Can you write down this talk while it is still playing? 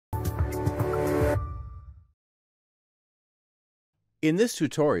In this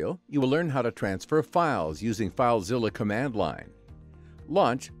tutorial, you will learn how to transfer files using FileZilla command line.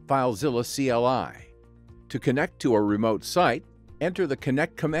 Launch FileZilla CLI. To connect to a remote site, enter the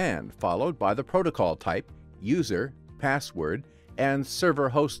connect command followed by the protocol type, user, password, and server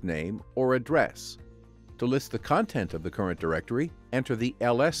host name or address. To list the content of the current directory, enter the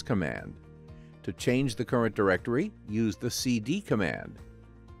ls command. To change the current directory, use the cd command.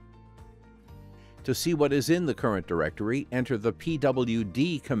 To see what is in the current directory, enter the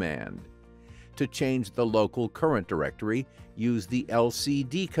pwd command. To change the local current directory, use the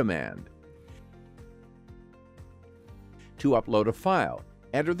lcd command. To upload a file,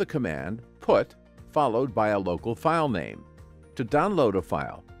 enter the command put followed by a local file name. To download a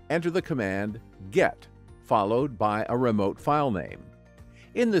file, enter the command get followed by a remote file name.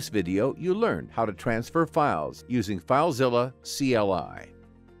 In this video, you learned how to transfer files using FileZilla CLI.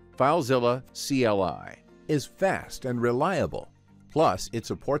 FileZilla CLI is fast and reliable. Plus, it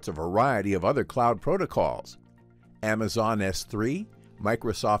supports a variety of other cloud protocols: Amazon S3,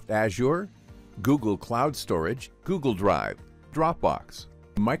 Microsoft Azure, Google Cloud Storage, Google Drive, Dropbox,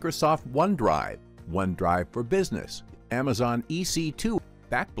 Microsoft OneDrive, OneDrive for Business, Amazon EC2,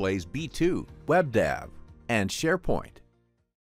 Backblaze B2, WebDAV, and SharePoint.